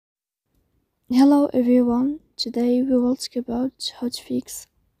Hello everyone, today we will talk about how to fix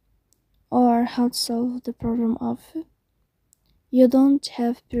or how to solve the problem of you don't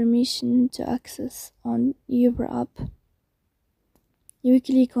have permission to access on Uber app. You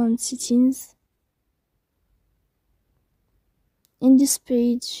click on settings. In this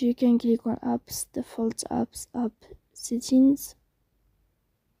page you can click on apps, default apps, app settings.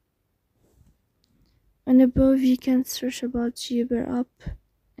 And above you can search about Uber app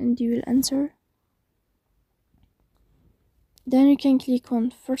and you will enter. Then you can click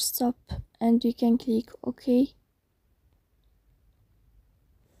on first stop and you can click OK.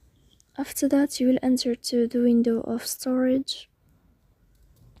 After that you will enter to the window of storage.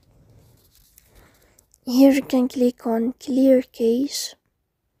 Here you can click on clear cache.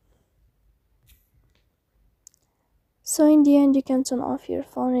 So in the end you can turn off your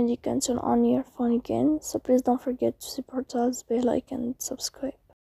phone and you can turn on your phone again. So please don't forget to support us, bell icon and subscribe.